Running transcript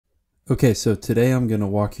Okay, so today I'm going to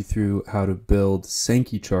walk you through how to build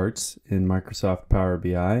Sankey charts in Microsoft Power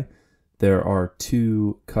BI. There are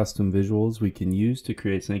two custom visuals we can use to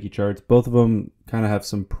create Sankey charts. Both of them kind of have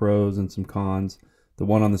some pros and some cons. The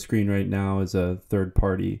one on the screen right now is a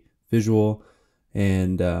third-party visual,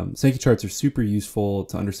 and Sankey charts are super useful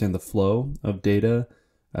to understand the flow of data,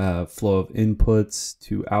 flow of inputs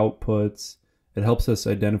to outputs. It helps us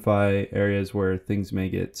identify areas where things may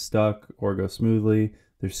get stuck or go smoothly.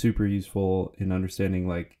 They're super useful in understanding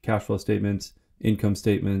like cash flow statements, income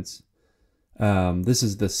statements. This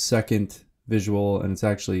is the second visual, and it's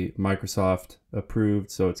actually Microsoft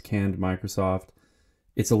approved, so it's canned Microsoft.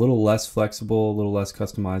 It's a little less flexible, a little less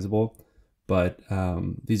customizable, but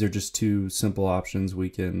these are just two simple options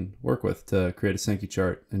we can work with to create a Sankey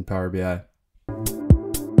chart in Power BI.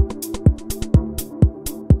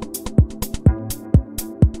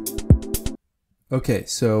 Okay,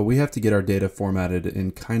 so we have to get our data formatted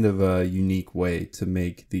in kind of a unique way to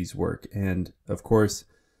make these work. And of course,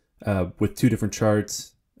 with two different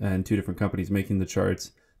charts and two different companies making the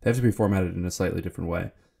charts, they have to be formatted in a slightly different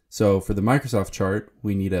way. So for the Microsoft chart,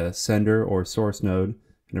 we need a sender or source node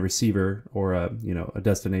and a receiver or a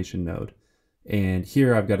destination node. And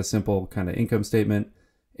here I've got a simple kind of income statement,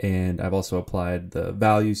 and I've also applied the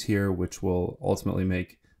values here, which will ultimately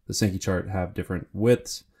make the Sankey chart have different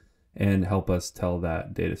widths and help us tell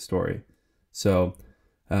that data story. So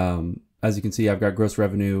as you can see, I've got gross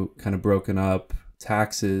revenue kind of broken up.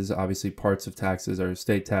 Taxes, obviously parts of taxes are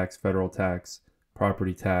state tax, federal tax,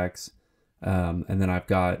 property tax. And then I've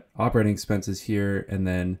got operating expenses here, and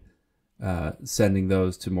then sending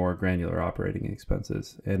those to more granular operating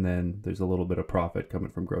expenses. And then there's a little bit of profit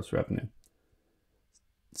coming from gross revenue.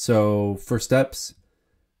 So for steps,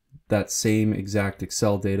 that same exact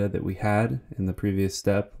Excel data that we had in the previous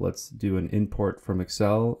step, let's do an import from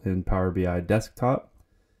Excel in Power BI Desktop.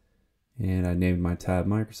 And I named my tab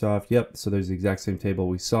Microsoft. Yep, so there's the exact same table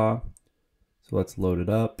we saw. So let's load it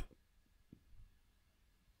up.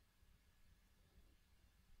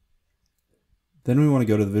 Then we want to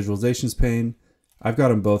go to the visualizations pane. I've got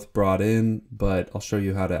them both brought in, but I'll show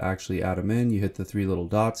you how to actually add them in. You hit the three little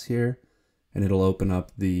dots here, and it'll open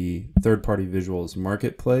up the third-party visuals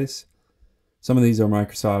marketplace. Some of these are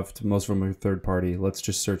Microsoft, most of them are third-party. Let's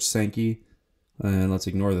just search Sankey, and let's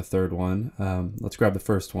ignore the third one. Let's grab the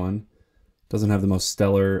first one. Doesn't have the most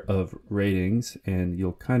stellar of ratings, and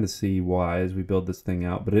you'll kind of see why as we build this thing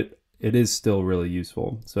out, but it is still really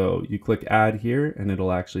useful. So you click add here, and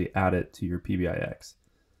it'll actually add it to your PBIX.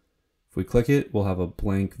 If we click it, we'll have a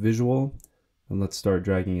blank visual, and let's start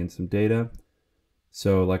dragging in some data.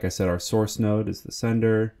 So like I said, our source node is the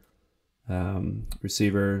sender,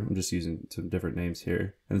 receiver, I'm just using some different names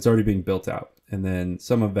here, and it's already being built out. And then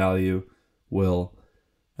sum of value will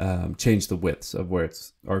change the widths of where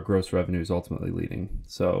our gross revenue is ultimately leading.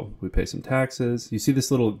 So we pay some taxes. You see this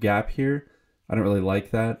little gap here? I don't really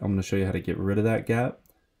like that. I'm gonna show you how to get rid of that gap.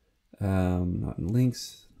 Not in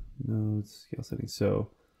links, nodes, scale settings.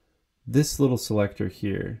 So this little selector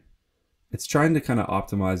here, it's trying to kind of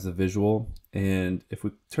optimize the visual, and if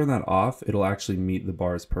we turn that off, it'll actually meet the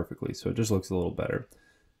bars perfectly, so it just looks a little better.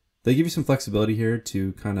 They give you some flexibility here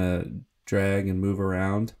to kind of drag and move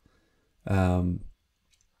around, and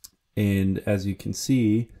as you can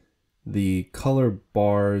see, the color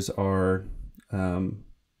bars are,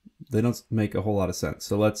 they don't make a whole lot of sense.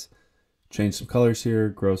 So let's change some colors here.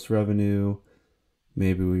 Gross revenue,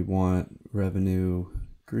 maybe we want revenue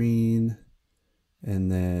green, and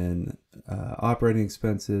then operating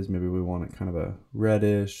expenses, maybe we want it kind of a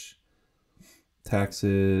reddish.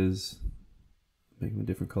 Taxes, make them a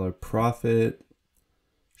different color. Profit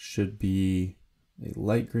should be a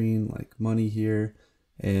light green, like money here.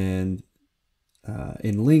 And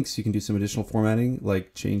in links, you can do some additional formatting,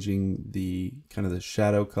 like changing the kind of the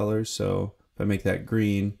shadow colors. So if I make that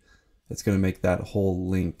green, it's going to make that whole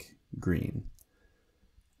link green.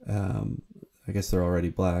 I guess they're already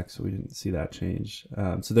black, so we didn't see that change.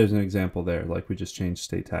 So there's an example there, like we just changed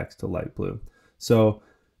state tax to light blue. So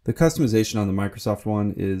the customization on the Microsoft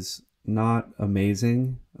one is not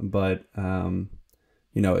amazing, but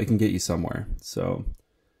it can get you somewhere. So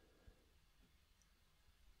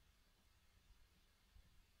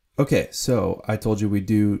okay, so I told you we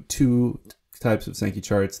do two types of Sankey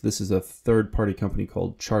charts. This is a third-party company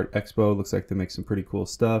called Chart Expo. Looks like they make some pretty cool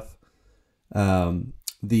stuff.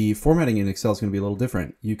 The formatting in Excel is going to be a little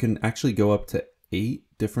different. You can actually go up to 8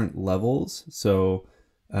 different levels, so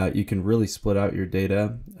you can really split out your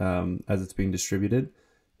data as it's being distributed.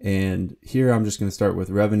 And here I'm just going to start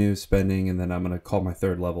with revenue, spending, and then I'm going to call my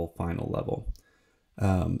third level final level.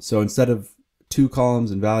 So instead of 2 columns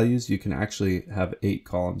and values, you can actually have 8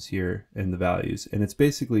 columns here in the values. And it's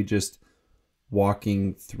basically just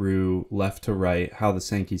walking through left to right how the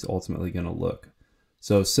Sankey is ultimately going to look.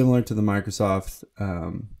 So similar to the Microsoft,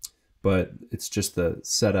 but it's just the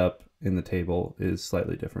setup in the table is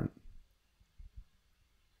slightly different.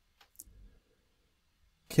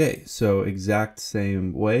 Okay, so exact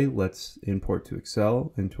same way, let's import to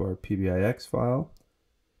Excel into our PBIX file.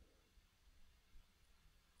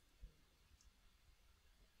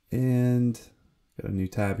 And got a new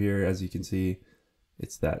tab here. As you can see,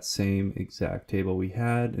 it's that same exact table we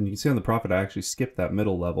had. And you can see on the profit, I actually skipped that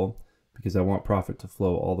middle level because I want profit to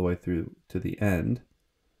flow all the way through to the end.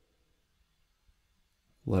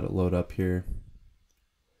 Let it load up here.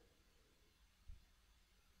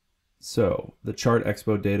 So the chart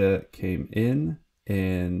expo data came in,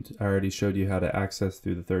 and I already showed you how to access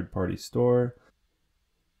through the third-party store.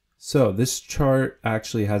 So this chart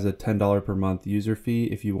actually has a $10 per month user fee.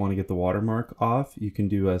 If you want to get the watermark off, you can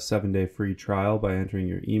do a 7-day free trial by entering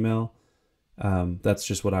your email. That's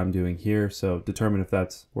just what I'm doing here. So determine if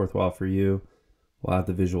that's worthwhile for you. We'll add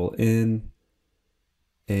the visual in.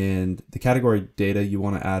 And the category data, you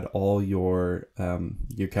want to add all your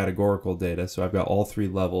categorical data. So I've got all 3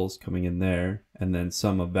 levels coming in there, and then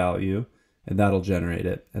sum of value, and that'll generate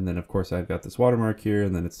it. And then of course I've got this watermark here,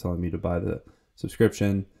 and then it's telling me to buy the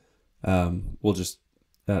subscription. We'll just,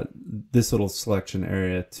 this little selection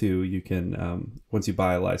area too, you can, once you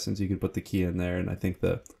buy a license, you can put the key in there, and I think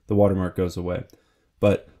the watermark goes away.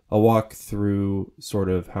 But I'll walk through sort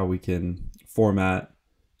of how we can format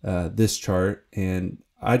this chart, and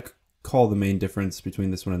I'd call the main difference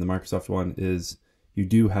between this one and the Microsoft one is you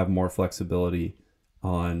do have more flexibility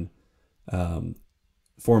on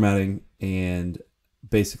formatting and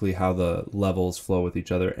basically how the levels flow with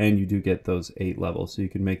each other, and you do get those 8 levels, so you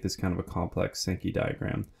can make this kind of a complex Sankey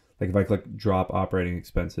diagram. Like if I click drop operating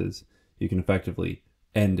expenses, you can effectively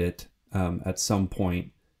end it at some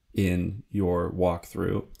point in your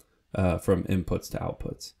walkthrough from inputs to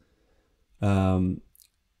outputs.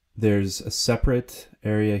 There's a separate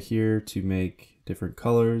area here to make different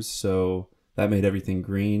colors, so that made everything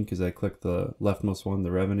green because I clicked the leftmost one,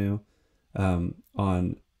 the revenue.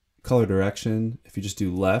 On color direction, if you just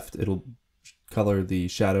do left, it'll color the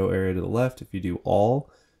shadow area to the left. If you do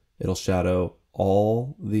all, it'll shadow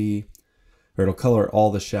all the, or it'll color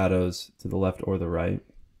all the shadows to the left or the right.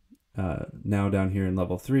 Now down here in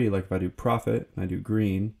level 3, like if I do profit and I do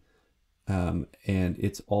green, and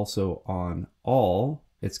it's also on all,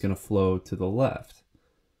 it's going to flow to the left.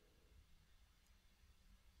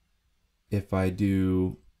 If I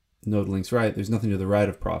do node links right, there's nothing to the right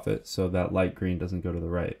of profit, so that light green doesn't go to the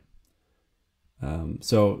right.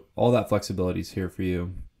 So all that flexibility is here for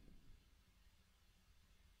you.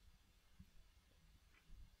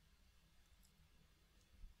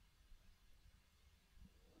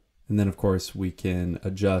 And then of course we can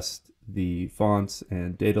adjust the fonts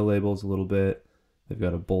and data labels a little bit. They've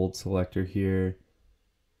got a bold selector here.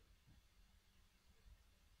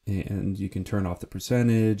 And you can turn off the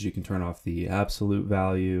percentage, you can turn off the absolute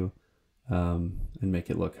value, and make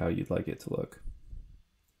it look how you'd like it to look.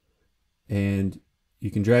 And you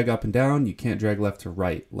can drag up and down, you can't drag left to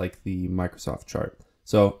right like the Microsoft chart.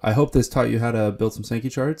 So I hope this taught you how to build some Sankey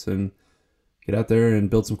charts and get out there and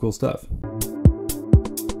build some cool stuff.